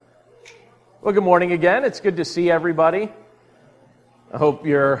Well, good morning again. It's good to see everybody. I hope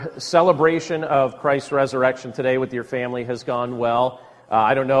your celebration of Christ's resurrection today with your family has gone well.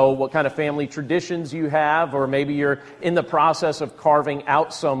 I don't know what kind of family traditions you have, or maybe you're in the process of carving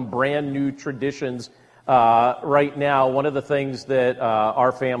out some brand new traditions right now. One of the things that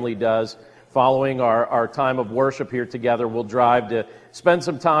our family does following our time of worship here together, we'll drive to spend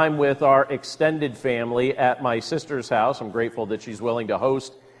some time with our extended family at my sister's house. I'm grateful that she's willing to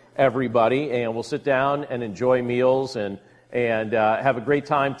host everybody, and we'll sit down and enjoy meals and have a great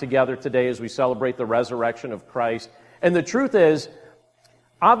time together today as we celebrate the resurrection of Christ. And the truth is,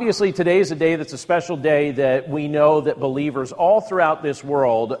 obviously today is a day that's a special day that we know that believers all throughout this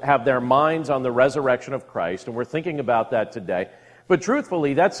world have their minds on the resurrection of Christ, and we're thinking about that today. But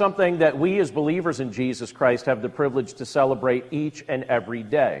truthfully, that's something that we as believers in Jesus Christ have the privilege to celebrate each and every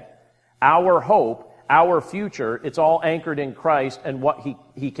day. Our hope, our future, it's all anchored in Christ and what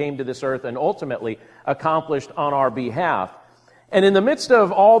He came to this earth and ultimately accomplished on our behalf. And in the midst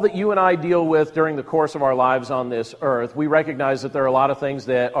of all that you and I deal with during the course of our lives on this earth, we recognize that there are a lot of things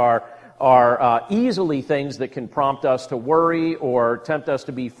that are easily things that can prompt us to worry or tempt us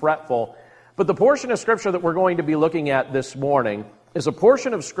to be fretful. But the portion of Scripture that we're going to be looking at this morning is a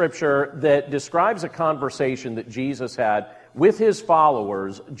portion of Scripture that describes a conversation that Jesus had with His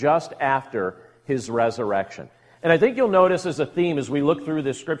followers just after His resurrection. And I think you'll notice as a theme as we look through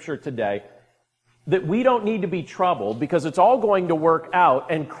this Scripture today that we don't need to be troubled because it's all going to work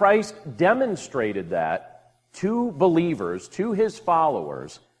out, and Christ demonstrated that to believers, to His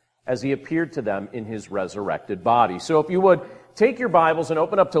followers, as He appeared to them in His resurrected body. So if you would, take your Bibles and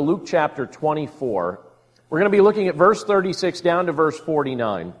open up to Luke chapter 24. We're going to be looking at verse 36 down to verse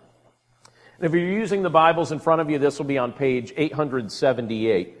 49. And if you're using the Bibles in front of you, this will be on page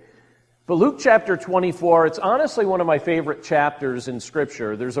 878. But Luke chapter 24, it's honestly one of my favorite chapters in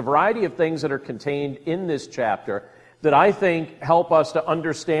Scripture. There's a variety of things that are contained in this chapter that I think help us to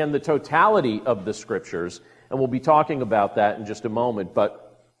understand the totality of the Scriptures, and we'll be talking about that in just a moment.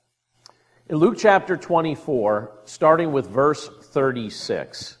 But in Luke chapter 24, starting with verse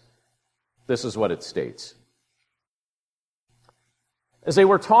 36, this is what it states. As they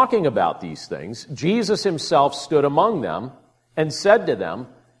were talking about these things, Jesus Himself stood among them and said to them,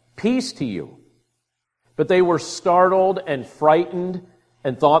 "Peace to you." But they were startled and frightened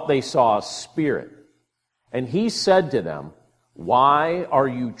and thought they saw a spirit. And He said to them, "Why are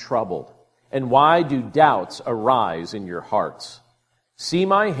you troubled? And why do doubts arise in your hearts? See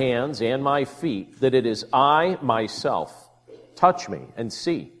my hands and my feet, that it is I myself. Touch me and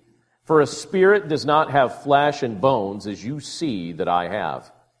see. For a spirit does not have flesh and bones, as you see that I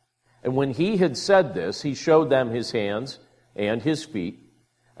have." And when He had said this, He showed them His hands and His feet.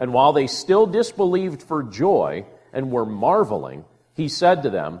 And while they still disbelieved for joy and were marveling, He said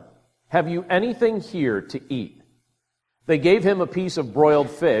to them, "Have you anything here to eat?" They gave Him a piece of broiled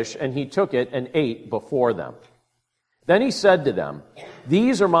fish, and He took it and ate before them. Then He said to them,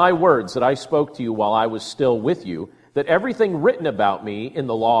 "These are my words that I spoke to you while I was still with you, that everything written about me in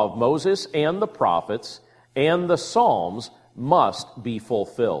the law of Moses and the prophets and the Psalms must be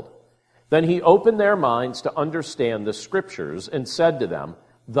fulfilled." Then He opened their minds to understand the Scriptures and said to them,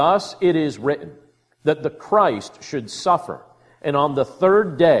 "Thus it is written, that the Christ should suffer, and on the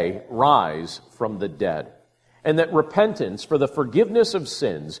third day rise from the dead, and that repentance for the forgiveness of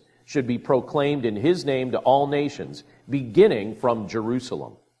sins should be proclaimed in His name to all nations, beginning from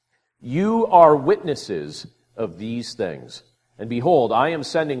Jerusalem. You are witnesses of these things. And behold, I am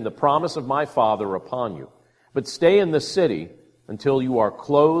sending the promise of my Father upon you. But stay in the city until you are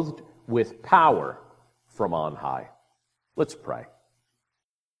clothed with power from on high." Let's pray.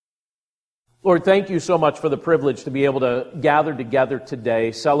 Lord, thank you so much for the privilege to be able to gather together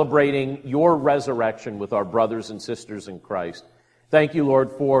today, celebrating your resurrection with our brothers and sisters in Christ. Thank you,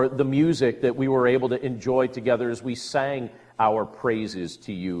 Lord, for the music that we were able to enjoy together as we sang our praises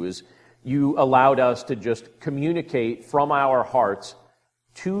to you, as you allowed us to just communicate from our hearts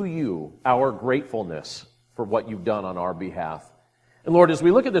to you our gratefulness for what you've done on our behalf. And Lord, as we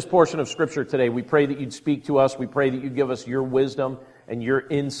look at this portion of Scripture today, we pray that you'd speak to us. We pray that you'd give us your wisdom and your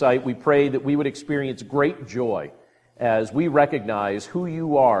insight. We pray that we would experience great joy as we recognize who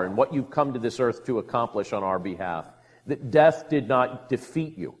you are and what you've come to this earth to accomplish on our behalf. That death did not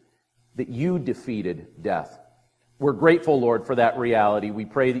defeat you, that you defeated death. We're grateful, Lord, for that reality. We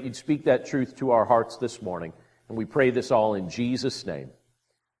pray that you'd speak that truth to our hearts this morning. And we pray this all in Jesus' name.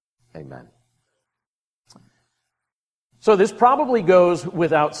 Amen. So this probably goes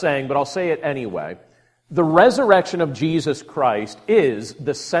without saying, but I'll say it anyway. The resurrection of Jesus Christ is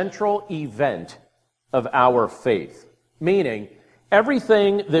the central event of our faith. Meaning,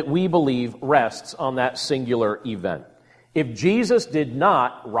 Everything that we believe rests on that singular event. If Jesus did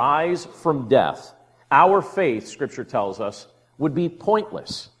not rise from death, our faith, Scripture tells us, would be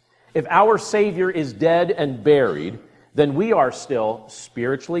pointless. If our Savior is dead and buried, then we are still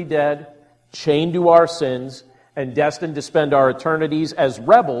spiritually dead, chained to our sins, and destined to spend our eternities as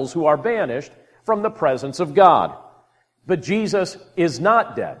rebels who are banished from the presence of God. But Jesus is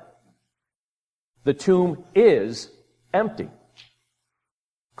not dead. The tomb is empty.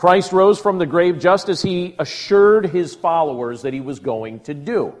 Christ rose from the grave just as he assured his followers that he was going to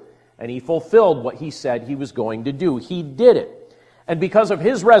do. And he fulfilled what he said he was going to do. He did it. And because of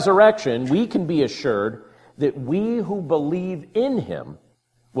his resurrection, we can be assured that we who believe in him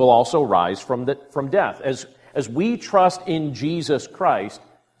will also rise from death. As we trust in Jesus Christ,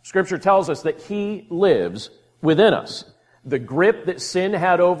 Scripture tells us that he lives within us. The grip that sin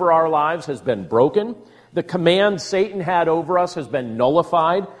had over our lives has been broken. The command Satan had over us has been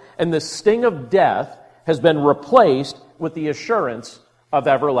nullified. And the sting of death has been replaced with the assurance of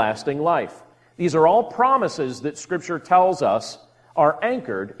everlasting life. These are all promises that Scripture tells us are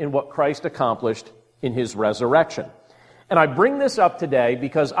anchored in what Christ accomplished in his resurrection. And I bring this up today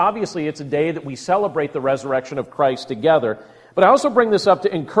because obviously it's a day that we celebrate the resurrection of Christ together. But I also bring this up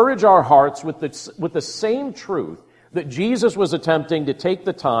to encourage our hearts with the same truth that Jesus was attempting to take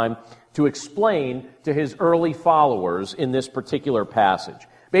the time to explain to his early followers in this particular passage.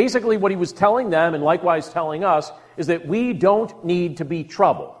 Basically, what he was telling them, and likewise telling us, is that we don't need to be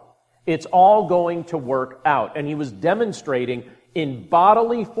troubled. It's all going to work out. And he was demonstrating in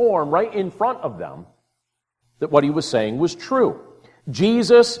bodily form right in front of them that what he was saying was true.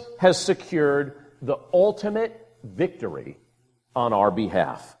 Jesus has secured the ultimate victory on our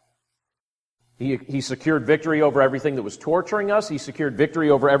behalf. He secured victory over everything that was torturing us. He secured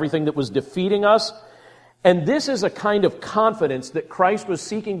victory over everything that was defeating us. And this is a kind of confidence that Christ was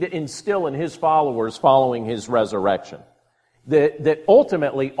seeking to instill in his followers following his resurrection. That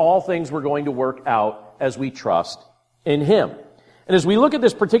ultimately all things were going to work out as we trust in him. And as we look at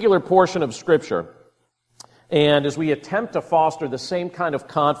this particular portion of Scripture, and as we attempt to foster the same kind of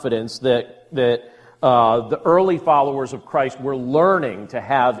confidence that the early followers of Christ were learning to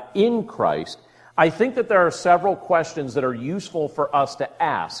have in Christ, I think that there are several questions that are useful for us to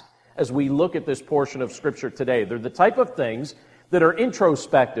ask as we look at this portion of Scripture today. They're the type of things that are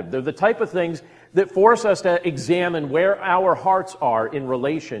introspective. They're the type of things that force us to examine where our hearts are in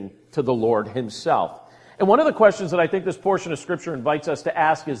relation to the Lord himself. And one of the questions that I think this portion of Scripture invites us to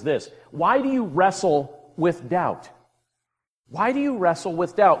ask is this: why do you wrestle with doubt? Why do you wrestle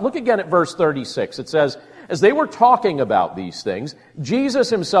with doubt? Look again at verse 36. It says, as they were talking about these things, Jesus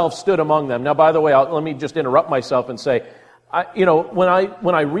himself stood among them. Now, by the way, let me just interrupt myself and say, when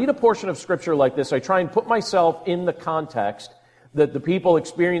I read a portion of Scripture like this, I try and put myself in the context that the people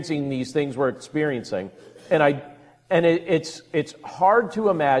experiencing these things were experiencing. And it's hard to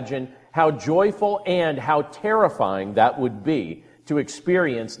imagine how joyful and how terrifying that would be to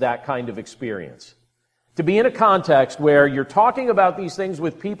experience that kind of experience. To be in a context where you're talking about these things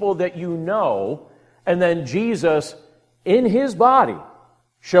with people that you know, and then Jesus, in his body,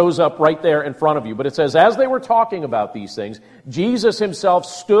 shows up right there in front of you. But it says, as they were talking about these things, Jesus himself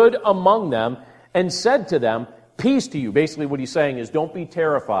stood among them and said to them, peace to you. Basically what he's saying is, don't be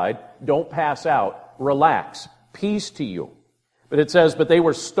terrified, don't pass out, relax, peace to you. But it says, but they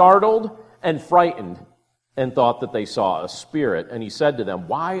were startled and frightened and thought that they saw a spirit. And he said to them,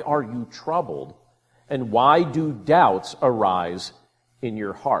 why are you troubled? And why do doubts arise in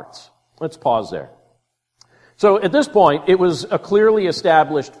your hearts? Let's pause there. So at this point, it was a clearly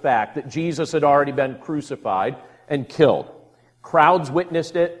established fact that Jesus had already been crucified and killed. Crowds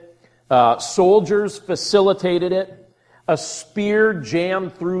witnessed it. Soldiers facilitated it. A spear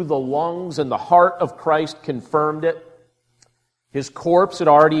jammed through the lungs and the heart of Christ confirmed it. His corpse had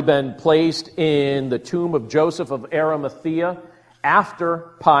already been placed in the tomb of Joseph of Arimathea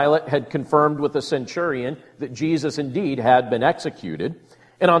after Pilate had confirmed with the centurion that Jesus indeed had been executed.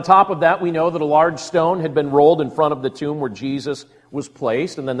 And on top of that, we know that a large stone had been rolled in front of the tomb where Jesus was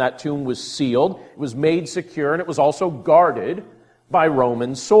placed, and then that tomb was sealed. It was made secure, and it was also guarded by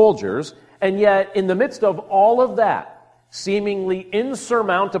Roman soldiers. And yet, in the midst of all of that, seemingly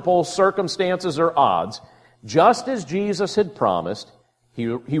insurmountable circumstances or odds, just as Jesus had promised, he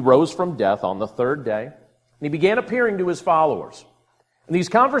rose from death on the third day, and he began appearing to his followers. And these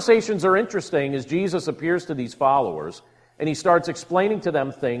conversations are interesting as Jesus appears to these followers, and he starts explaining to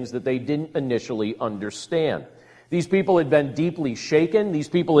them things that they didn't initially understand. These people had been deeply shaken. These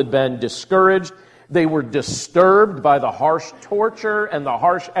people had been discouraged. They were disturbed by the harsh torture and the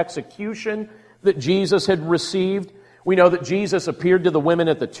harsh execution that Jesus had received. We know that Jesus appeared to the women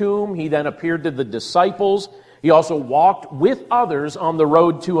at the tomb. He then appeared to the disciples. He also walked with others on the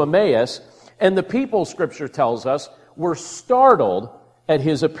road to Emmaus. And the people, Scripture tells us, were startled at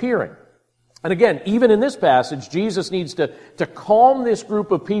his appearing. And again, even in this passage, Jesus needs to calm this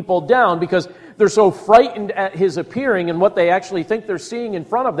group of people down because they're so frightened at his appearing, and what they actually think they're seeing in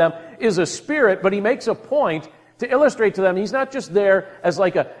front of them is a spirit. But he makes a point to illustrate to them he's not just there as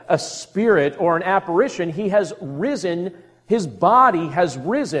like a spirit or an apparition. He has risen, his body has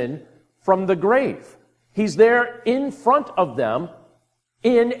risen from the grave. He's there in front of them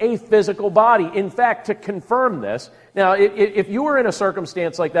in a physical body. In fact, to confirm this, now, if you were in a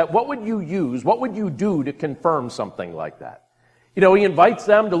circumstance like that, what would you use? What would you do to confirm something like that? You know, he invites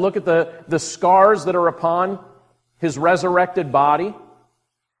them to look at the scars that are upon his resurrected body,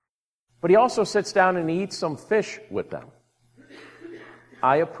 but he also sits down and eats some fish with them.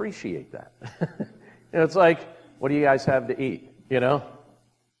 I appreciate that. It's like, what do you guys have to eat? You know?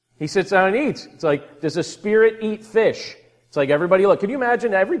 He sits down and eats. It's like, does a spirit eat fish? It's like everybody look. Can you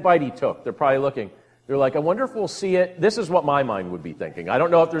imagine every bite he took? They're probably looking. They're like, I wonder if we'll see it. This is what my mind would be thinking. I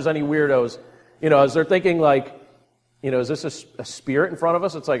don't know if there's any weirdos, as they're thinking like, is this a spirit in front of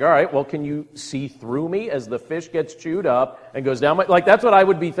us? It's like, all right, well, can you see through me as the fish gets chewed up and goes down? Like, that's what I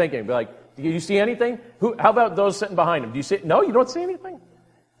would be thinking. Be like, do you see anything? How about those sitting behind him? Do you see? No, you don't see anything?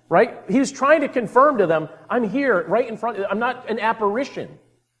 Right? He's trying to confirm to them, I'm here right in front of you. I'm not an apparition.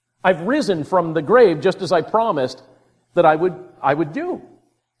 I've risen from the grave just as I promised that I would do,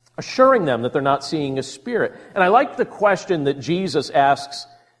 assuring them that they're not seeing a spirit. And I like the question that Jesus asks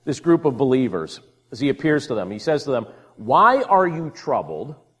this group of believers as he appears to them. He says to them, why are you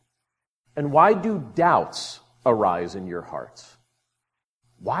troubled, and why do doubts arise in your hearts?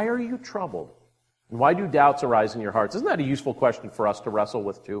 Why are you troubled, and why do doubts arise in your hearts? Isn't that a useful question for us to wrestle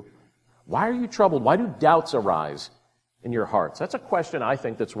with too? Why are you troubled? Why do doubts arise in your hearts? That's a question I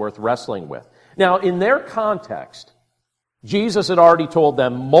think that's worth wrestling with. Now, in their context, Jesus had already told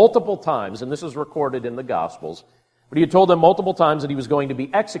them multiple times, and this is recorded in the Gospels, but he had told them multiple times that he was going to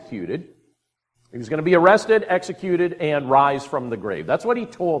be executed. He was going to be arrested, executed, and rise from the grave. That's what he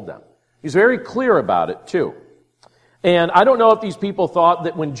told them. He's very clear about it, too. And I don't know if these people thought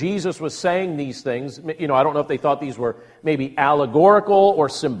that when Jesus was saying these things, I don't know if they thought these were maybe allegorical or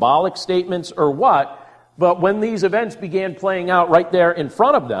symbolic statements or what, but when these events began playing out right there in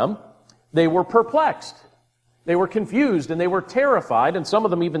front of them, they were perplexed. They were confused and they were terrified, and some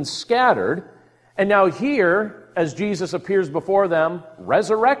of them even scattered. And now here, as Jesus appears before them,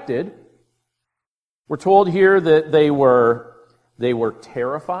 resurrected, we're told here that they were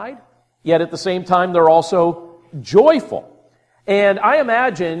terrified, yet at the same time they're also joyful. And I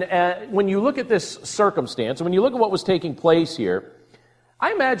imagine when you look at this circumstance, and when you look at what was taking place here,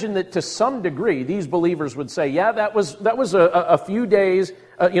 I imagine that to some degree these believers would say, yeah, that was a few days,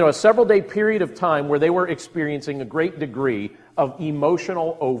 a several-day period of time where they were experiencing a great degree of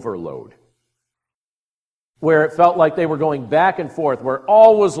emotional overload, where it felt like they were going back and forth, where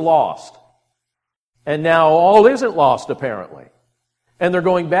all was lost, and now all isn't lost, apparently. And they're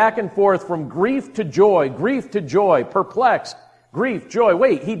going back and forth from grief to joy, perplexed, grief, joy.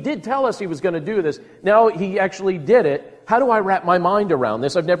 Wait, he did tell us he was going to do this. Now he actually did it. How do I wrap my mind around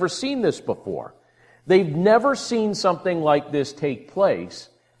this? I've never seen this before. They've never seen something like this take place,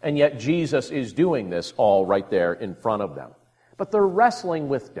 and yet Jesus is doing this all right there in front of them. But they're wrestling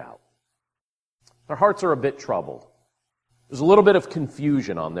with doubt. Their hearts are a bit troubled. There's a little bit of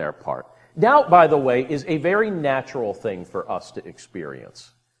confusion on their part. Doubt, by the way, is a very natural thing for us to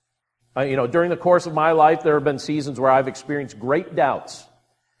experience. During the course of my life, there have been seasons where I've experienced great doubts.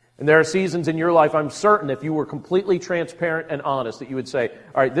 And there are seasons in your life, I'm certain, if you were completely transparent and honest, that you would say,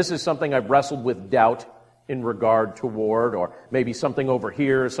 all right, this is something I've wrestled with doubt in regard toward, or maybe something over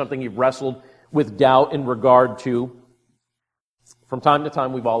here, something you've wrestled with doubt in regard to. From time to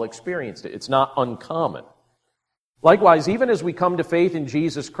time, we've all experienced it. It's not uncommon. Likewise, even as we come to faith in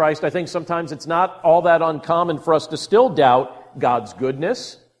Jesus Christ, I think sometimes it's not all that uncommon for us to still doubt God's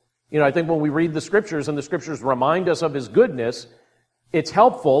goodness. I think when we read the Scriptures and the Scriptures remind us of His goodness, it's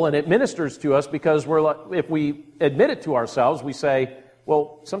helpful and it ministers to us because if we admit it to ourselves, we say,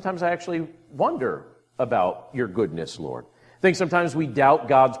 well, sometimes I actually wonder about your goodness, Lord. I think sometimes we doubt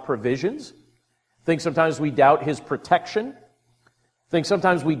God's provisions. I think sometimes we doubt His protection. I think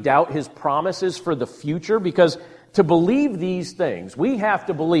sometimes we doubt His promises for the future, because to believe these things, we have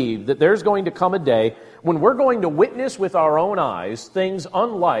to believe that there's going to come a day when we're going to witness with our own eyes things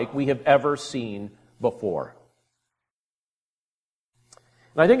unlike we have ever seen before.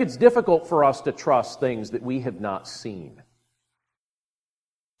 And I think it's difficult for us to trust things that we have not seen.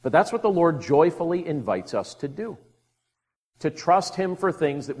 But that's what the Lord joyfully invites us to do. to trust Him for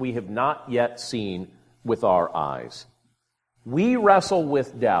things that we have not yet seen with our eyes. We wrestle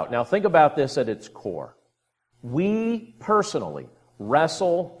with doubt. Now think about this at its core. We personally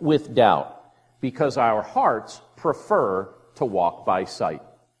wrestle with doubt because our hearts prefer to walk by sight.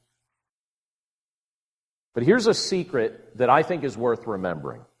 But here's a secret that I think is worth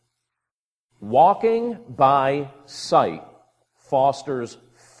remembering. Walking by sight fosters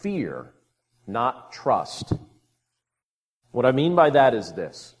fear, not trust. What I mean by that is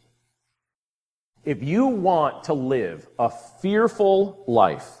this. If you want to live a fearful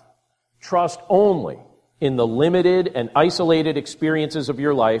life, trust only in the limited and isolated experiences of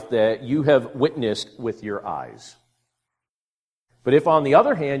your life that you have witnessed with your eyes. But if, on the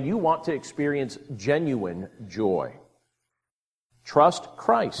other hand, you want to experience genuine joy, trust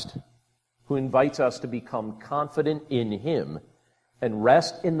Christ, who invites us to become confident in Him and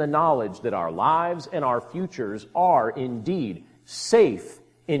rest in the knowledge that our lives and our futures are indeed safe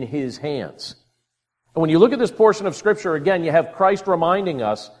in His hands. And when you look at this portion of Scripture, again, you have Christ reminding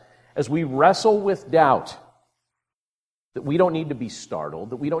us as we wrestle with doubt that we don't need to be startled,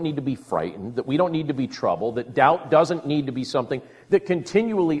 that we don't need to be frightened, that we don't need to be troubled, that doubt doesn't need to be something that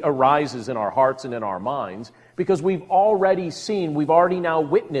continually arises in our hearts and in our minds, because we've already seen, we've already now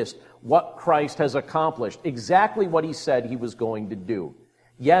witnessed what Christ has accomplished, exactly what He said He was going to do.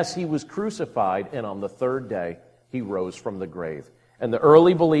 Yes, He was crucified, and on the third day, He rose from the grave. And the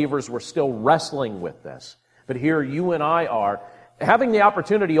early believers were still wrestling with this. But here you and I are having the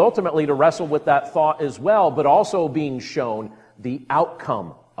opportunity ultimately to wrestle with that thought as well, but also being shown the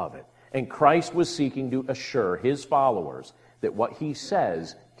outcome of it. And Christ was seeking to assure His followers that what He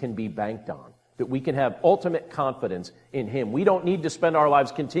says can be banked on, that we can have ultimate confidence in Him. We don't need to spend our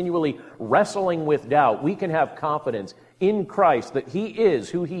lives continually wrestling with doubt. We can have confidence in Christ that He is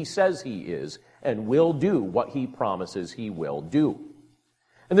who He says He is and will do what He promises He will do.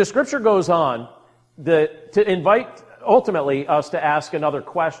 And the Scripture goes on to invite ultimately us to ask another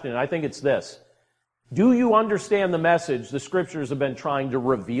question, and I think it's this. Do you understand the message the Scriptures have been trying to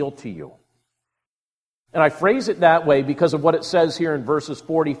reveal to you? And I phrase it that way because of what it says here in verses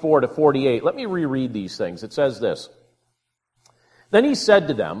 44 to 48. Let me reread these things. It says this. Then He said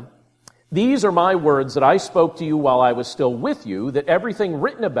to them, "These are my words that I spoke to you while I was still with you, that everything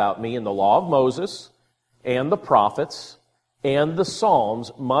written about me in the law of Moses and the prophets and the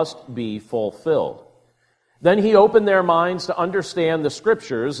Psalms must be fulfilled." Then He opened their minds to understand the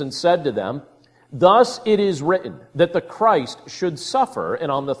Scriptures and said to them, "Thus it is written, that the Christ should suffer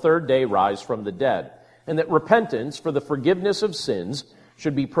and on the third day rise from the dead, and that repentance for the forgiveness of sins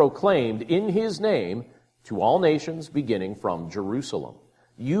should be proclaimed in His name to all nations, beginning from Jerusalem.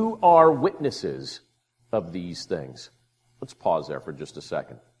 You are witnesses of these things." Let's pause there for just a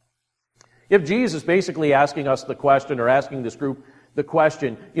second. If Jesus basically asking us the question, or asking this group the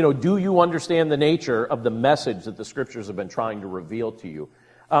question, do you understand the nature of the message that the Scriptures have been trying to reveal to you?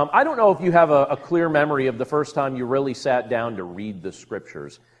 I don't know if you have a clear memory of the first time you really sat down to read the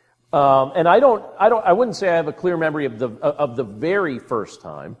Scriptures. And I wouldn't say I have a clear memory of the very first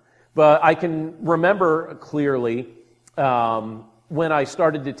time, but I can remember clearly when I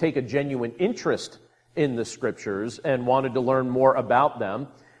started to take a genuine interest in the Scriptures and wanted to learn more about them.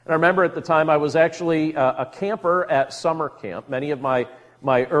 And I remember at the time I was actually a camper at summer camp. Many of my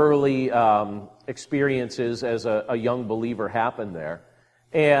early experiences as a young believer happened there.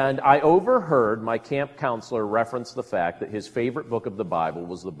 And I overheard my camp counselor reference the fact that his favorite book of the Bible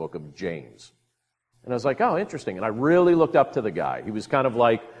was the book of James. And I was like, oh, interesting. And I really looked up to the guy. He was kind of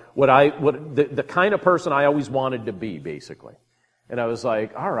like the kind of person I always wanted to be, basically. And I was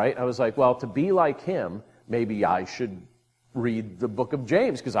like, all right. I was like, well, to be like him, maybe I should read the book of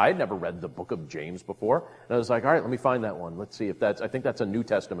James, because I had never read the book of James before. And I was like, all right, let me find that one. Let's see if I think that's a New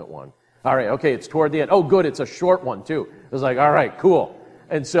Testament one. All right, okay, it's toward the end. Oh, good, it's a short one, too. I was like, all right, cool.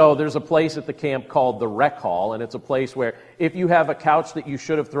 And so there's a place at the camp called the Rec Hall, and it's a place where if you have a couch that you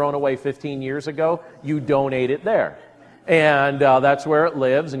should have thrown away 15 years ago, you donate it there. And that's where it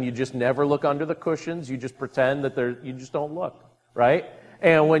lives, and you just never look under the cushions. You just pretend that you just don't look, right?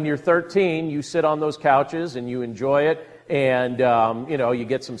 And when you're 13, you sit on those couches and you enjoy it. And, you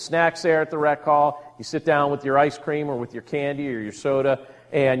get some snacks there at the Rec Hall. You sit down with your ice cream or with your candy or your soda,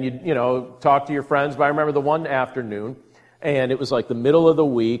 and you talk to your friends. But I remember the one afternoon, and it was like the middle of the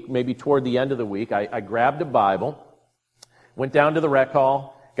week, maybe toward the end of the week, I grabbed a Bible, went down to the Rec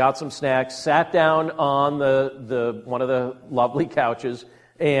Hall, got some snacks, sat down on the one of the lovely couches,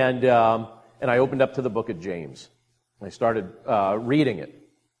 and I opened up to the book of James. I started reading it.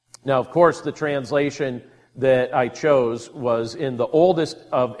 Now, of course, the translation that I chose was in the oldest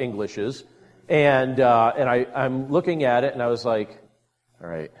of Englishes, And I'm looking at it, and I was like, all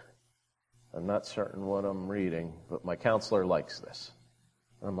right, I'm not certain what I'm reading, but my counselor likes this.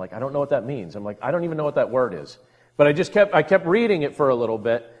 And I'm like, I don't know what that means. I'm like, I don't even know what that word is. But I kept reading it for a little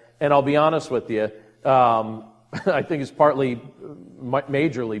bit, and I'll be honest with you, I think it's partly,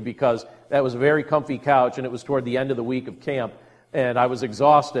 majorly, because that was a very comfy couch, and it was toward the end of the week of camp, and I was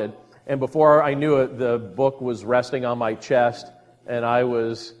exhausted. And before I knew it, the book was resting on my chest, and I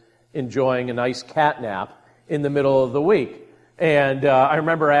was enjoying a nice cat nap in the middle of the week. And I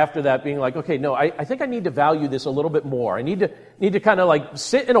remember after that being like, okay, no, I think I need to value this a little bit more. I need to kind of like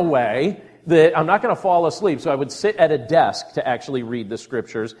sit in a way that I'm not going to fall asleep. So I would sit at a desk to actually read the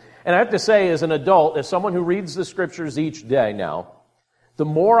Scriptures. And I have to say, as an adult, as someone who reads the Scriptures each day now, the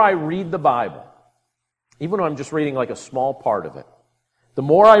more I read the Bible, even when I'm just reading like a small part of it, the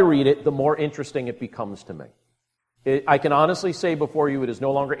more I read it, the more interesting it becomes to me. I can honestly say before you, it is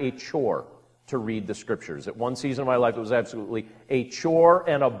no longer a chore to read the Scriptures. At one season of my life, it was absolutely a chore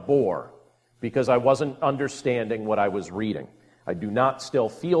and a bore because I wasn't understanding what I was reading. I do not still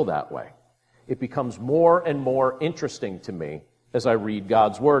feel that way. It becomes more and more interesting to me as I read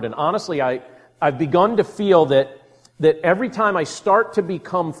God's Word. And honestly, I've begun to feel that every time I start to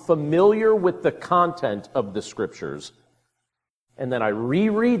become familiar with the content of the Scriptures, and then I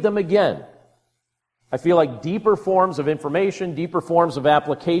reread them again, I feel like deeper forms of information, deeper forms of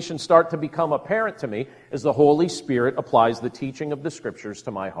application start to become apparent to me as the Holy Spirit applies the teaching of the Scriptures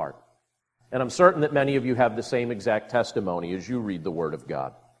to my heart. And I'm certain that many of you have the same exact testimony as you read the Word of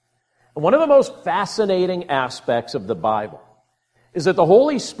God. And one of the most fascinating aspects of the Bible is that the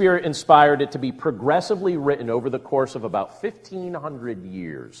Holy Spirit inspired it to be progressively written over the course of about 1,500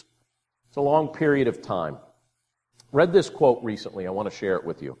 years. It's a long period of time. Read this quote recently. I want to share it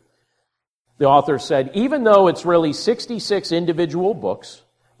with you. The author said, even though it's really 66 individual books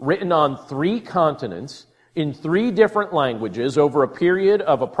written on 3 continents in 3 different languages over a period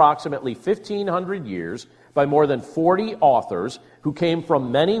of approximately 1,500 years by more than 40 authors who came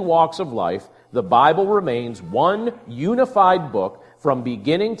from many walks of life, the Bible remains one unified book from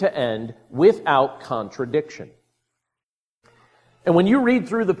beginning to end without contradiction. And when you read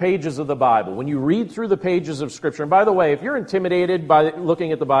through the pages of the Bible, when you read through the pages of Scripture, and by the way, if you're intimidated by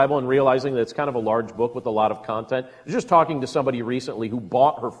looking at the Bible and realizing that it's kind of a large book with a lot of content, I was just talking to somebody recently who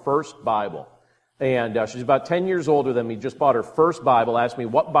bought her first Bible. And she's about 10 years older than me, just bought her first Bible, asked me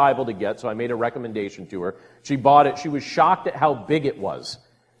what Bible to get, so I made a recommendation to her. She bought it. She was shocked at how big it was.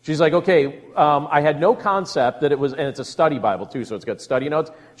 She's like, okay, I had no concept that it was, and it's a study Bible too, so it's got study notes.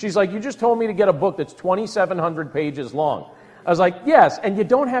 She's like, you just told me to get a book that's 2,700 pages long. I was like, yes, and you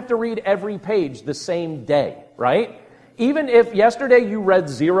don't have to read every page the same day, right? Even if yesterday you read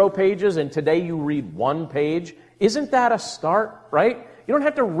 0 pages and today you read 1 page, isn't that a start, right? You don't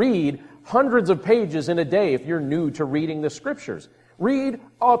have to read hundreds of pages in a day if you're new to reading the Scriptures. Read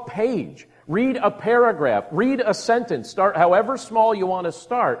a page, read a paragraph, read a sentence, start however small you want to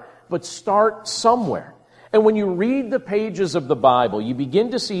start, but start somewhere. And when you read the pages of the Bible, you begin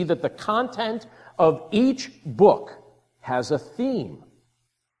to see that the content of each book has a theme.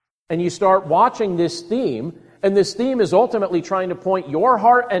 And you start watching this theme, and this theme is ultimately trying to point your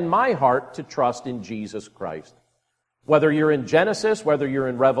heart and my heart to trust in Jesus Christ. Whether you're in Genesis, whether you're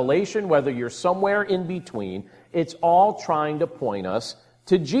in Revelation, whether you're somewhere in between, it's all trying to point us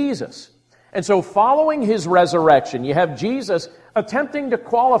to Jesus. And so following his resurrection, you have Jesus attempting to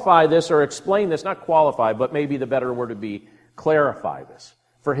qualify this or explain this, not qualify, but maybe the better word would be clarify this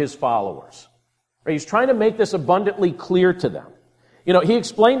for his followers. He's trying to make this abundantly clear to them. You know, he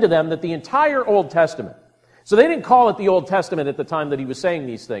explained to them that the entire Old Testament, so they didn't call it the Old Testament at the time that he was saying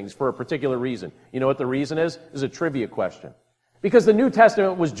these things for a particular reason. You know what the reason is? It's a trivia question. Because the New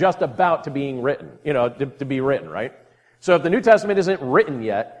Testament was just about to being written, to be written, right? So if the New Testament isn't written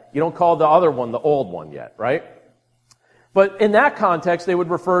yet, you don't call the other one the old one yet, right? But in that context, they would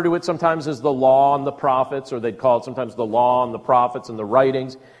refer to it sometimes as the law and the prophets, or they'd call it sometimes the law and the prophets and the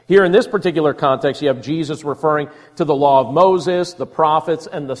writings. Here in this particular context, you have Jesus referring to the law of Moses, the prophets,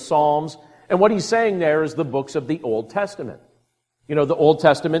 and the Psalms. And what he's saying there is the books of the Old Testament. The Old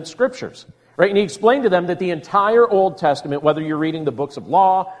Testament scriptures. Right? And he explained to them that the entire Old Testament, whether you're reading the books of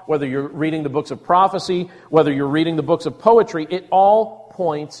law, whether you're reading the books of prophecy, whether you're reading the books of poetry, it all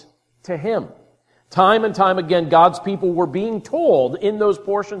points to him. Time and time again, God's people were being told in those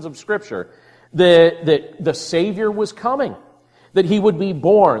portions of Scripture that the Savior was coming, that he would be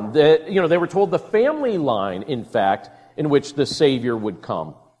born, that, they were told the family line, in fact, in which the Savior would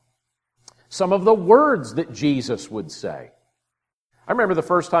come. Some of the words that Jesus would say. I remember the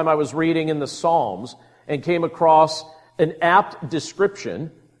first time I was reading in the Psalms and came across an apt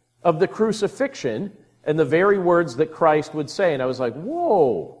description of the crucifixion and the very words that Christ would say. And I was like,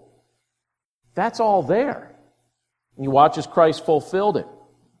 whoa, that's all there. And you watch as Christ fulfilled it.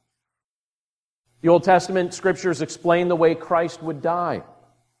 The Old Testament scriptures explain the way Christ would die.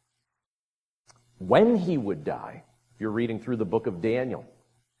 When he would die, if you're reading through the book of Daniel,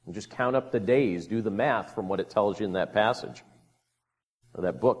 and just count up the days, do the math from what it tells you in that passage, or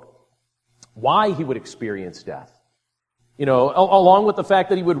that book. Why he would experience death. Along with the fact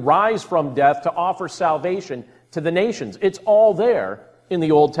that he would rise from death to offer salvation to the nations. It's all there in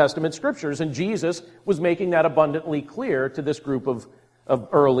the Old Testament scriptures, and Jesus was making that abundantly clear to this group of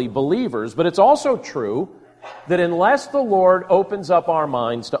early believers. But it's also true that unless the Lord opens up our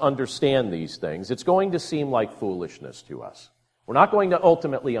minds to understand these things, it's going to seem like foolishness to us. We're not going to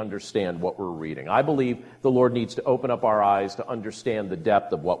ultimately understand what we're reading. I believe the Lord needs to open up our eyes to understand the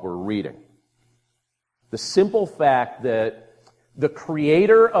depth of what we're reading. The simple fact that the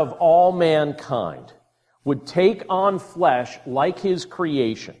Creator of all mankind would take on flesh like His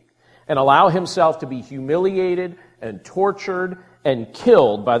creation and allow Himself to be humiliated and tortured and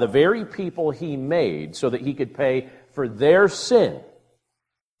killed by the very people He made so that He could pay for their sin,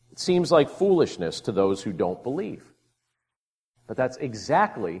 it seems like foolishness to those who don't believe. But that's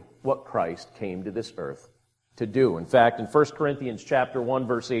exactly what Christ came to this earth to do. In fact, in 1 Corinthians chapter 1,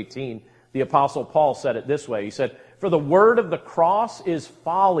 verse 18, the Apostle Paul said it this way. He said, "For the word of the cross is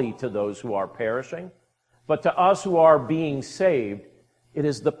folly to those who are perishing, but to us who are being saved, it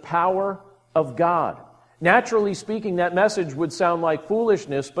is the power of God." Naturally speaking, that message would sound like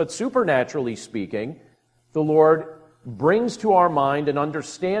foolishness, but supernaturally speaking, the Lord brings to our mind an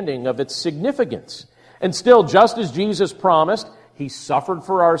understanding of its significance. And still, just as Jesus promised, He suffered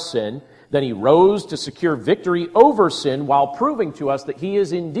for our sin, then He rose to secure victory over sin while proving to us that He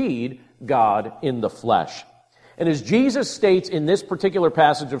is indeed God in the flesh. And as Jesus states in this particular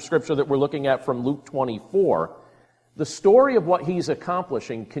passage of Scripture that we're looking at from Luke 24, the story of what He's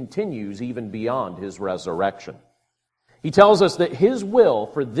accomplishing continues even beyond His resurrection. He tells us that His will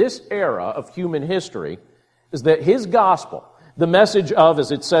for this era of human history is that His gospel, the message of,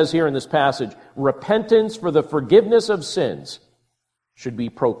 as it says here in this passage, repentance for the forgiveness of sins, should be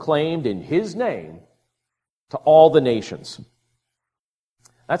proclaimed in His name to all the nations.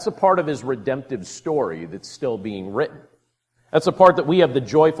 That's a part of His redemptive story that's still being written. That's a part that we have the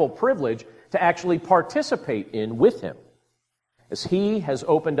joyful privilege to actually participate in with Him. As He has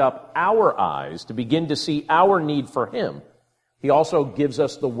opened up our eyes to begin to see our need for Him, He also gives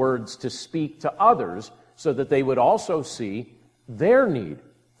us the words to speak to others so that they would also see their need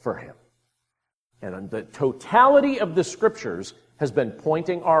for Him. And the totality of the Scriptures has been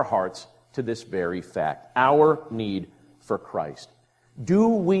pointing our hearts to this very fact, our need for Christ. Do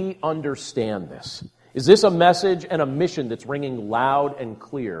we understand this? Is this a message and a mission that's ringing loud and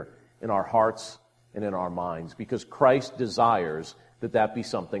clear in our hearts and in our minds? Because Christ desires that that be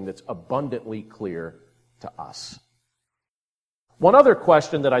something that's abundantly clear to us. One other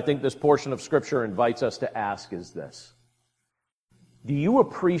question that I think this portion of Scripture invites us to ask is this: do you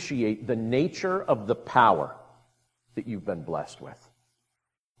appreciate the nature of the power that you've been blessed with?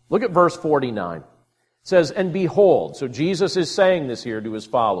 Look at verse 49. It says, "And behold," so Jesus is saying this here to His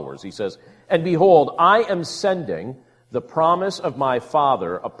followers. He says, "And behold, I am sending the promise of my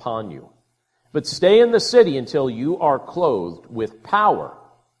Father upon you. But stay in the city until you are clothed with power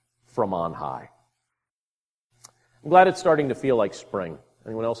from on high." I'm glad it's starting to feel like spring.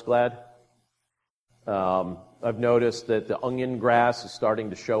 Anyone else glad? I've noticed that the onion grass is starting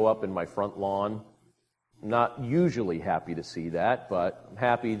to show up in my front lawn. I'm not usually happy to see that, but I'm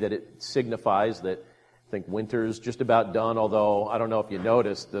happy that it signifies that I think winter's just about done, although I don't know if you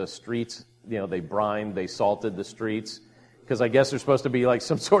noticed, the streets, they salted the streets, because I guess there's supposed to be like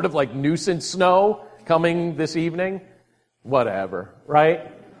some sort of like nuisance snow coming this evening. Whatever,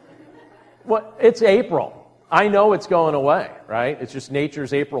 right? Well, it's April. I know it's going away, right? It's just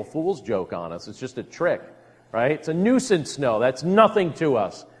nature's April Fool's joke on us. It's just a trick, right? It's a nuisance snow. That's nothing to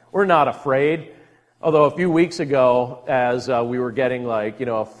us. We're not afraid. Although a few weeks ago, as we were getting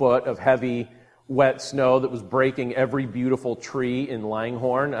a foot of heavy, wet snow that was breaking every beautiful tree in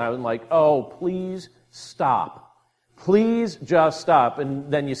Langhorne, I was like, oh, please stop. Please just stop.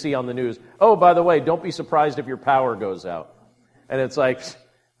 And then you see on the news, oh, by the way, don't be surprised if your power goes out. And it's like,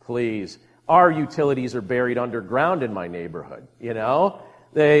 please. Our utilities are buried underground in my neighborhood,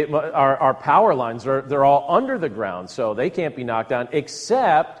 Our power lines, they're all under the ground, so they can't be knocked down,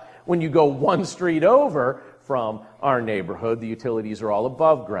 except when you go one street over from our neighborhood, the utilities are all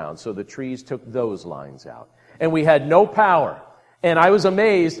above ground, so the trees took those lines out. And we had no power. And I was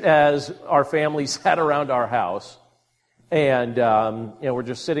amazed as our family sat around our house, And, we're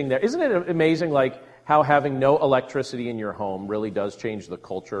just sitting there. Isn't it amazing, like, how having no electricity in your home really does change the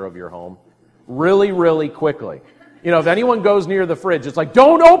culture of your home? Really, really quickly. If anyone goes near the fridge, it's like,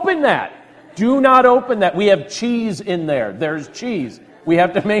 don't open that. Do not open that. We have cheese in there. There's cheese. We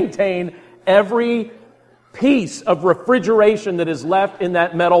have to maintain every piece of refrigeration that is left in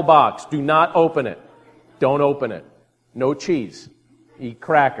that metal box. Do not open it. Don't open it. No cheese. Eat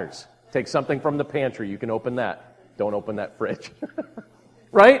crackers. Take something from the pantry. You can open that. Don't open that fridge.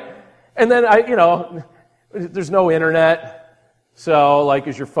 Right? And then, there's no internet. So, like,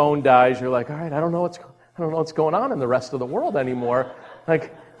 as your phone dies, you're like, all right, I don't know what's going on in the rest of the world anymore.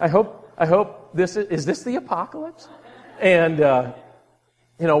 Like, I hope this is this the apocalypse? And,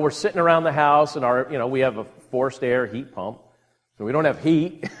 we're sitting around the house, and we have a forced air heat pump. So we don't have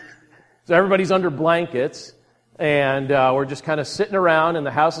heat. So everybody's under blankets. And we're just kind of sitting around, and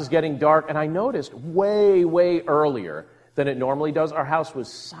the house is getting dark. And I noticed way, way earlier than it normally does, our house was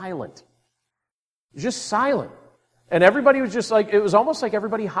silent. It was just silent. And everybody was just like, it was almost like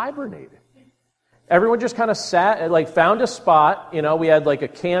everybody hibernated. Everyone just kind of sat, like found a spot. We had like a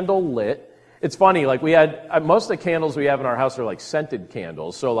candle lit. It's funny, like we had, most of the candles we have in our house are like scented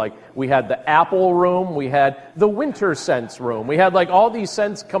candles. So like we had the apple room, we had the winter scents room. We had like all these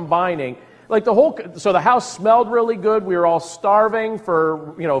scents combining. Like so the house smelled really good. We were all starving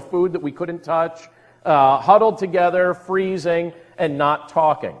for, food that we couldn't touch, huddled together, freezing, and not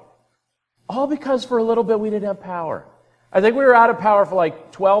talking. All because for a little bit we didn't have power. I think we were out of power for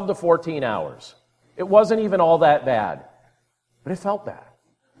like 12 to 14 hours. It wasn't even all that bad, but it felt bad.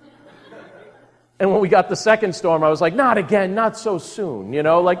 And when we got the second storm, I was like, not again, not so soon,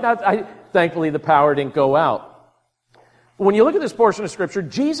 thankfully the power didn't go out. When you look at this portion of Scripture,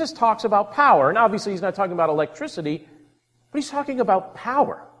 Jesus talks about power, and obviously he's not talking about electricity, but he's talking about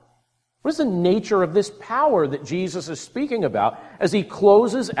power. What is the nature of this power that Jesus is speaking about as he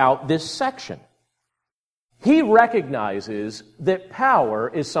closes out this section? He recognizes that power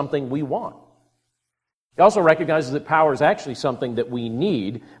is something we want. He also recognizes that power is actually something that we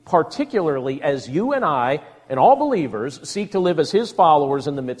need, particularly as you and I and all believers seek to live as his followers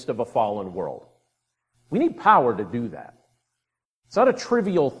in the midst of a fallen world. We need power to do that. It's not a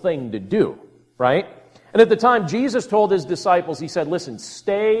trivial thing to do, right? And at the time, Jesus told his disciples, he said, listen,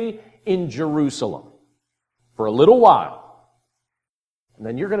 stay in Jerusalem for a little while, and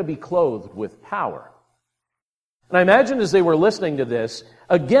then you're going to be clothed with power. And I imagine as they were listening to this,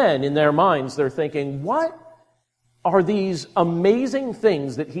 again, in their minds, they're thinking, what are these amazing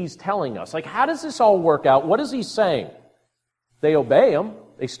things that he's telling us? Like, how does this all work out? What is he saying? They obey him.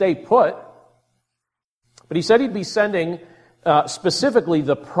 They stay put. But he said he'd be sending specifically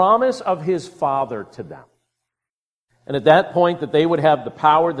the promise of his Father to them. And at that point, that they would have the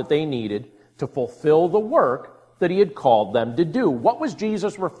power that they needed to fulfill the work that he had called them to do. What was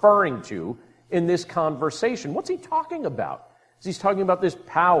Jesus referring to in this conversation? What's he talking about? He's talking about this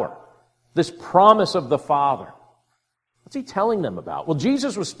power, this promise of the Father. What's he telling them about? Well,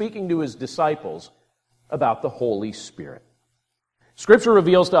 Jesus was speaking to his disciples about the Holy Spirit. Scripture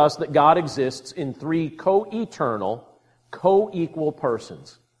reveals to us that God exists in three co-eternal, co-equal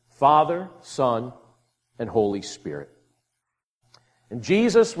persons: Father, Son, and Holy Spirit. And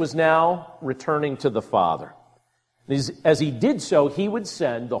Jesus was now returning to the Father. As he did so, he would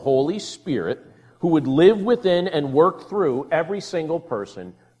send the Holy Spirit, who would live within and work through every single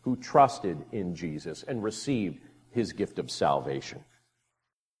person who trusted in Jesus and received his gift of salvation.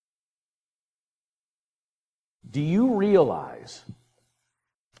 Do you realize,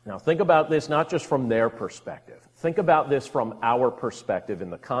 now think about this not just from their perspective, think about this from our perspective in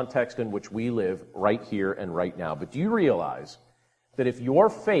the context in which we live right here and right now, but do you realize that if your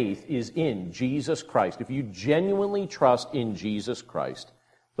faith is in Jesus Christ, if you genuinely trust in Jesus Christ,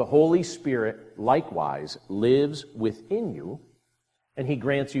 the Holy Spirit likewise lives within you, and he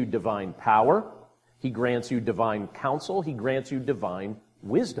grants you divine power, he grants you divine counsel, he grants you divine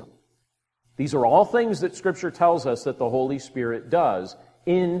wisdom. These are all things that Scripture tells us that the Holy Spirit does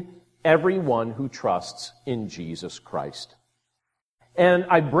in everyone who trusts in Jesus Christ. And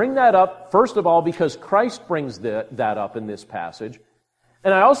I bring that up, first of all, because Christ brings that up in this passage.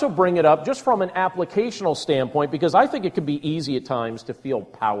 And I also bring it up just from an applicational standpoint because I think it can be easy at times to feel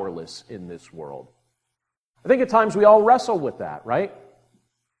powerless in this world. I think at times we all wrestle with that, right?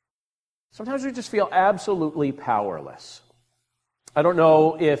 Sometimes we just feel absolutely powerless. I don't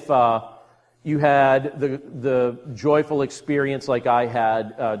know if you had the joyful experience like I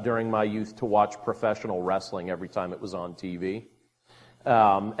had during my youth to watch professional wrestling every time it was on TV.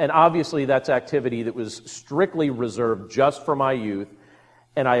 And obviously that's activity that was strictly reserved just for my youth.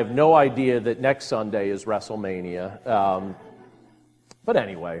 And I have no idea that next Sunday is WrestleMania. But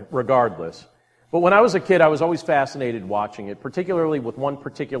anyway, regardless. But when I was a kid, I was always fascinated watching it, particularly with one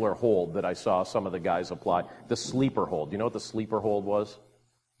particular hold that I saw some of the guys apply, the sleeper hold. Do you know what the sleeper hold was?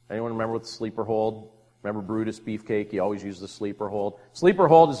 Anyone remember what the sleeper hold? Remember Brutus Beefcake? He always used the sleeper hold. Sleeper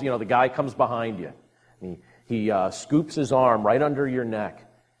hold is, the guy comes behind you. He scoops his arm right under your neck,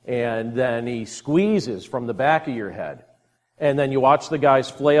 and then he squeezes from the back of your head. And then you watch the guys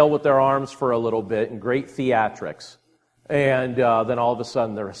flail with their arms for a little bit in great theatrics. And then all of a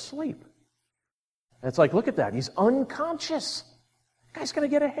sudden they're asleep. And it's like, look at that. He's unconscious. The guy's going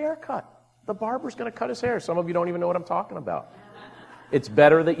to get a haircut. The barber's going to cut his hair. Some of you don't even know what I'm talking about. It's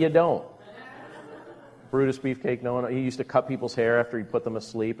better that you don't. Brutus Beefcake, he used to cut people's hair after he put them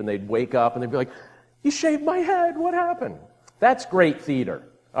asleep, and they'd wake up and they'd be like, "You shaved my head. What happened?" That's great theater.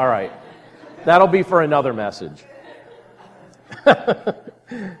 All right. That'll be for another message. But,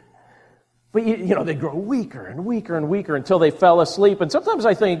 they grow weaker and weaker and weaker until they fell asleep. And sometimes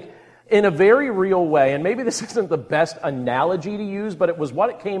I think, in a very real way, and maybe this isn't the best analogy to use, but it was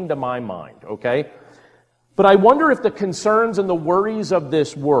what came to my mind, okay? But I wonder if the concerns and the worries of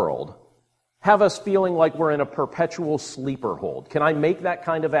this world have us feeling like we're in a perpetual sleeper hold. Can I make that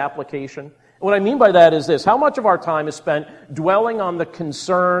kind of application? What I mean by that is this: how much of our time is spent dwelling on the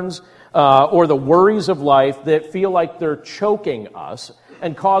concerns or the worries of life that feel like they're choking us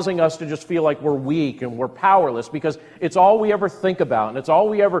and causing us to just feel like we're weak and we're powerless because it's all we ever think about, and it's all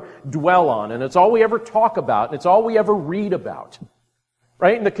we ever dwell on, and it's all we ever talk about, and it's all we ever read about.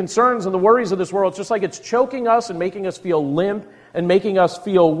 Right? And the concerns and the worries of this world, it's just like it's choking us and making us feel limp and making us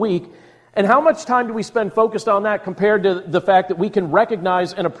feel weak. And how much time do we spend focused on that compared to the fact that we can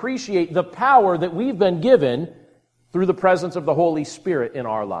recognize and appreciate the power that we've been given through the presence of the Holy Spirit in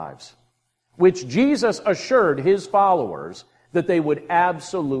our lives, which Jesus assured his followers that they would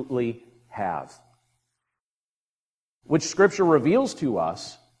absolutely have. Which Scripture reveals to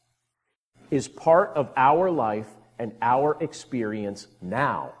us is part of our life and our experience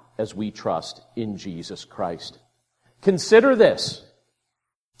now as we trust in Jesus Christ. Consider this: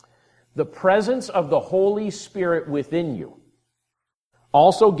 the presence of the Holy Spirit within you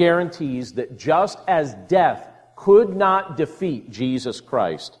also guarantees that just as death could not defeat Jesus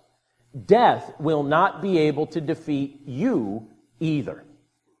Christ, death will not be able to defeat you either.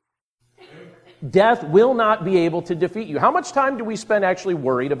 Death will not be able to defeat you. How much time do we spend actually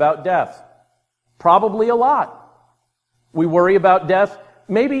worried about death? Probably a lot. We worry about death,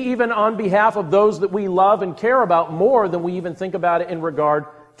 maybe even on behalf of those that we love and care about more than we even think about it in regard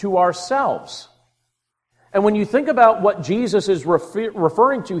to ourselves. And when you think about what Jesus is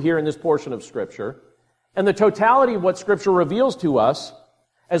referring to here in this portion of Scripture, and the totality of what Scripture reveals to us,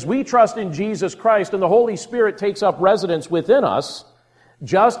 as we trust in Jesus Christ and the Holy Spirit takes up residence within us,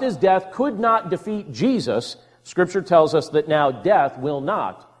 just as death could not defeat Jesus, Scripture tells us that now death will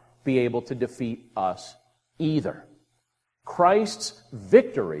not be able to defeat us either. Christ's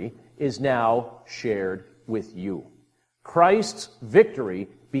victory is now shared with you. Christ's victory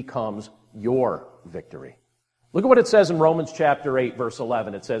becomes your victory. Look at what it says in Romans chapter 8, verse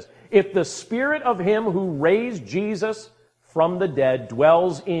 11. It says, "If the Spirit of him who raised Jesus from the dead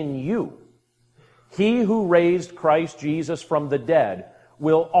dwells in you, he who raised Christ Jesus from the dead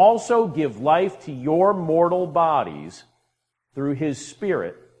will also give life to your mortal bodies through his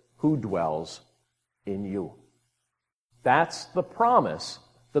Spirit who dwells in you." That's the promise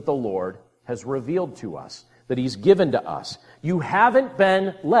that the Lord has revealed to us, that he's given to us. You haven't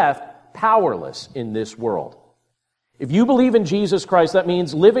been left powerless in this world. If you believe in Jesus Christ, that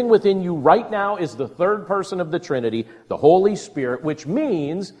means living within you right now is the third person of the Trinity, the Holy Spirit, which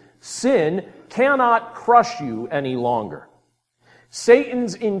means sin cannot crush you any longer.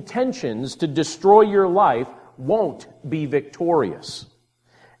 Satan's intentions to destroy your life won't be victorious.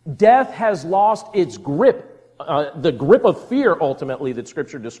 Death has lost its grip, the grip of fear, ultimately, that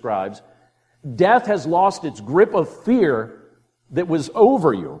Scripture describes. Death has lost its grip of fear that was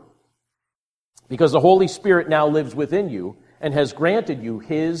over you because the Holy Spirit now lives within you and has granted you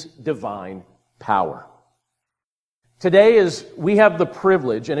his divine power. Today is we have the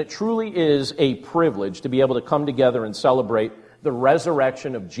privilege, and it truly is a privilege, to be able to come together and celebrate the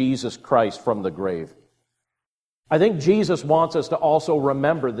resurrection of Jesus Christ from the grave. I think Jesus wants us to also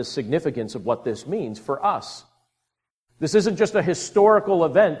remember the significance of what this means for us. This isn't just a historical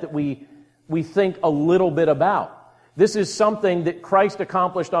event that we think a little bit about. This is something that Christ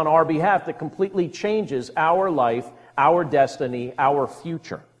accomplished on our behalf that completely changes our life, our destiny, our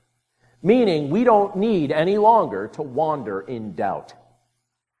future. Meaning we don't need any longer to wander in doubt.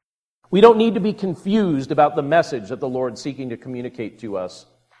 We don't need to be confused about the message that the Lord's seeking to communicate to us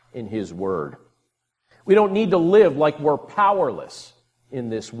in His Word. We don't need to live like we're powerless in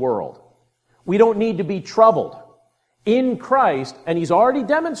this world. We don't need to be troubled. In Christ, and He's already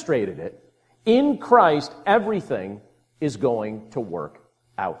demonstrated it, in Christ everything is going to work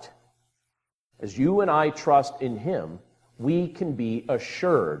out. As you and I trust in Him, we can be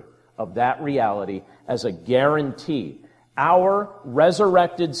assured of that reality as a guarantee. Our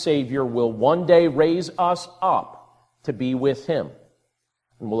resurrected Savior will one day raise us up to be with Him,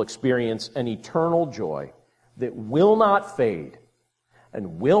 and we'll experience an eternal joy that will not fade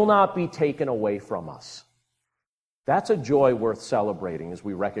and will not be taken away from us. That's a joy worth celebrating as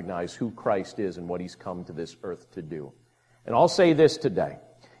we recognize who Christ is and what He's come to this earth to do. And I'll say this today.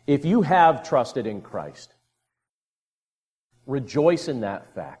 If you have trusted in Christ, rejoice in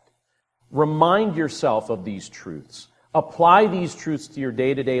that fact. Remind yourself of these truths. Apply these truths to your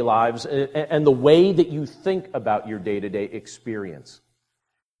day-to-day lives and the way that you think about your day-to-day experience.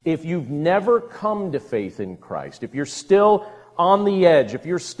 If you've never come to faith in Christ, if you're still on the edge, if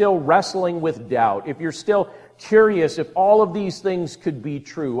you're still wrestling with doubt, if you're still curious if all of these things could be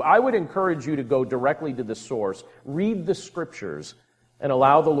true, I would encourage you to go directly to the source, read the Scriptures, and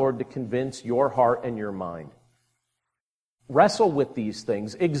allow the Lord to convince your heart and your mind. Wrestle with these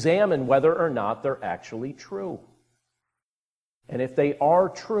things. Examine whether or not they're actually true. And if they are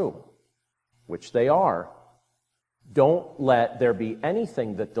true, which they are, don't let there be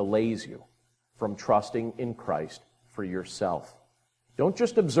anything that delays you from trusting in Christ for yourself. Don't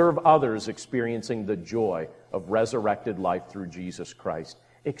just observe others experiencing the joy of resurrected life through Jesus Christ.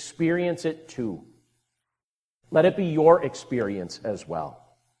 Experience it too. Let it be your experience as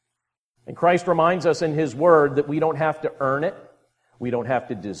well. And Christ reminds us in His Word that we don't have to earn it. We don't have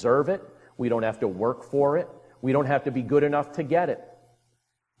to deserve it. We don't have to work for it. We don't have to be good enough to get it.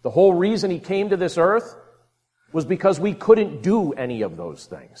 The whole reason He came to this earth was because we couldn't do any of those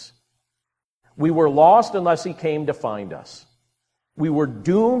things. We were lost unless He came to find us. We were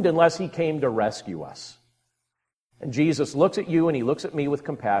doomed unless He came to rescue us. And Jesus looks at you and He looks at me with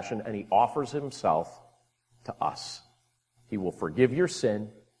compassion and He offers Himself to us. He will forgive your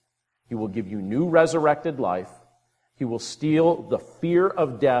sin. He will give you new resurrected life. He will steal the fear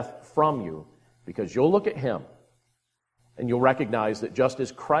of death from you because you'll look at Him and you'll recognize that just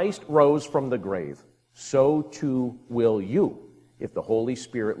as Christ rose from the grave, so too will you if the Holy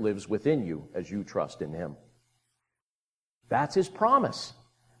Spirit lives within you as you trust in Him. That's His promise,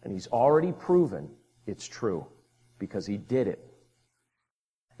 and He's already proven it's true because He did it.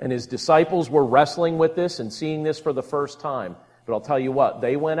 And His disciples were wrestling with this and seeing this for the first time. But I'll tell you what,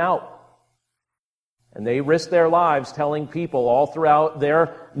 they went out and they risked their lives telling people all throughout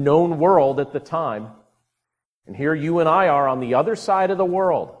their known world at the time. And here you and I are on the other side of the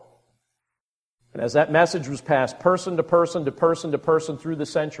world. And as that message was passed person to person to person to person through the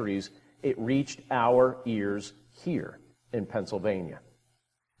centuries, it reached our ears here in Pennsylvania.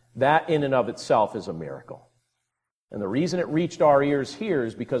 That in and of itself is a miracle. And the reason it reached our ears here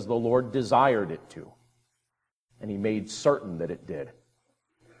is because the Lord desired it to. And He made certain that it did.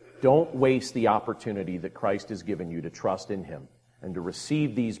 Don't waste the opportunity that Christ has given you to trust in Him and to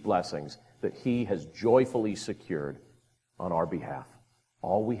receive these blessings that He has joyfully secured on our behalf.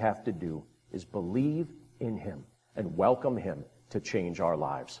 All we have to do is believe in Him and welcome Him to change our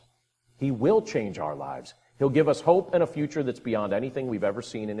lives. He will change our lives. He'll give us hope and a future that's beyond anything we've ever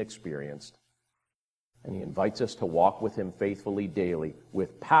seen and experienced. And He invites us to walk with Him faithfully daily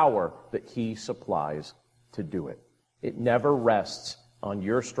with power that He supplies to do it. It never rests on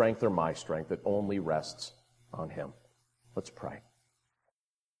your strength or my strength. It only rests on Him. Let's pray.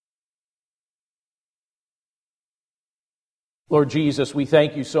 Lord Jesus, we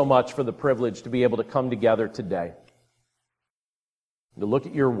thank You so much for the privilege to be able to come together today, to look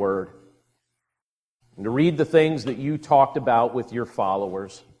at Your Word, and to read the things that You talked about with Your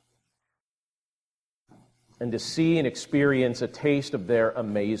followers, and to see and experience a taste of their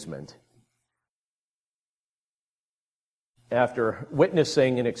amazement after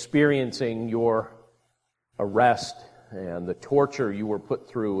witnessing and experiencing Your arrest and the torture You were put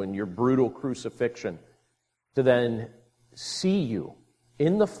through and Your brutal crucifixion, to then see You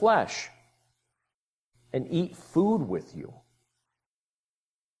in the flesh and eat food with You.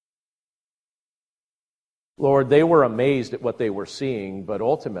 Lord, they were amazed at what they were seeing, but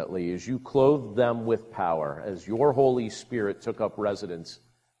ultimately, as You clothed them with power, as Your Holy Spirit took up residence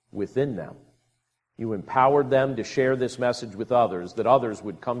within them, You empowered them to share this message with others, that others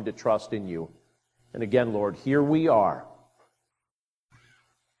would come to trust in You. And again, Lord, here we are,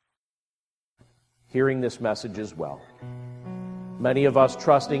 hearing this message as well. Many of us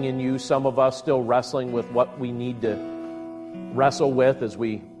trusting in you, some of us still wrestling with what we need to wrestle with as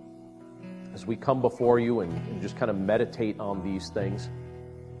we come before you and just kind of meditate on these things.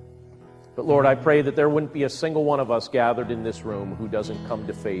 But Lord, I pray that there wouldn't be a single one of us gathered in this room who doesn't come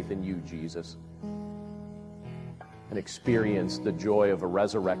to faith in you, Jesus, and experience the joy of a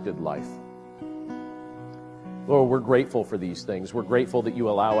resurrected life. Lord, we're grateful for these things. We're grateful that you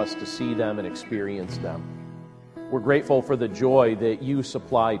allow us to see them and experience them. We're grateful for the joy that you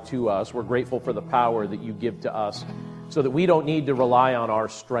supply to us. We're grateful for the power that you give to us so that we don't need to rely on our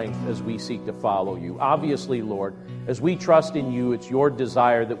strength as we seek to follow you. Obviously, Lord, as we trust in you, it's your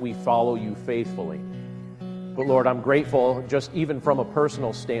desire that we follow you faithfully. But Lord, I'm grateful, just even from a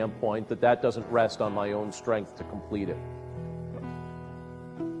personal standpoint, that doesn't rest on my own strength to complete it.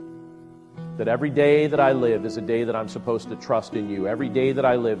 That every day that I live is a day that I'm supposed to trust in you. Every day that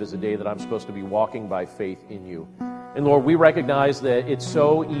I live is a day that I'm supposed to be walking by faith in you. And Lord, we recognize that it's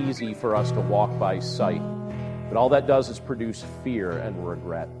so easy for us to walk by sight, but all that does is produce fear and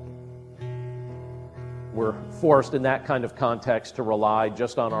regret. We're forced in that kind of context to rely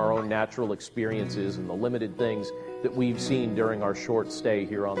just on our own natural experiences and the limited things that we've seen during our short stay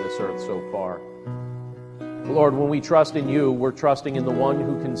here on this earth so far. But Lord, when we trust in you, we're trusting in the one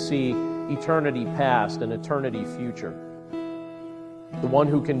who can see eternity past and eternity future. The one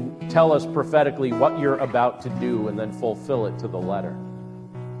who can tell us prophetically what you're about to do and then fulfill it to the letter.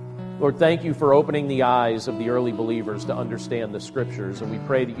 Lord, thank you for opening the eyes of the early believers to understand the Scriptures, and we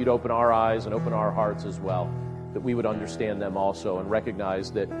pray that you'd open our eyes and open our hearts as well, that we would understand them also and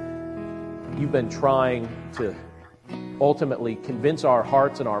recognize that you've been trying to ultimately convince our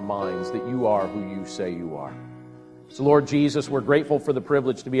hearts and our minds that you are who you say you are. So, Lord Jesus, we're grateful for the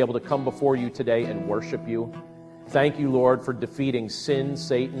privilege to be able to come before you today and worship you. Thank you, Lord, for defeating sin,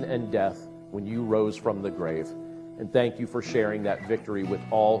 Satan, and death when you rose from the grave. And thank you for sharing that victory with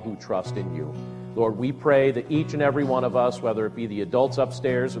all who trust in you. Lord, we pray that each and every one of us, whether it be the adults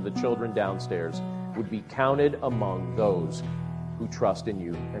upstairs or the children downstairs, would be counted among those who trust in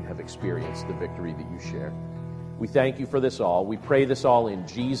you and have experienced the victory that you share. We thank you for this all. We pray this all in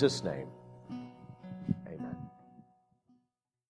Jesus' name.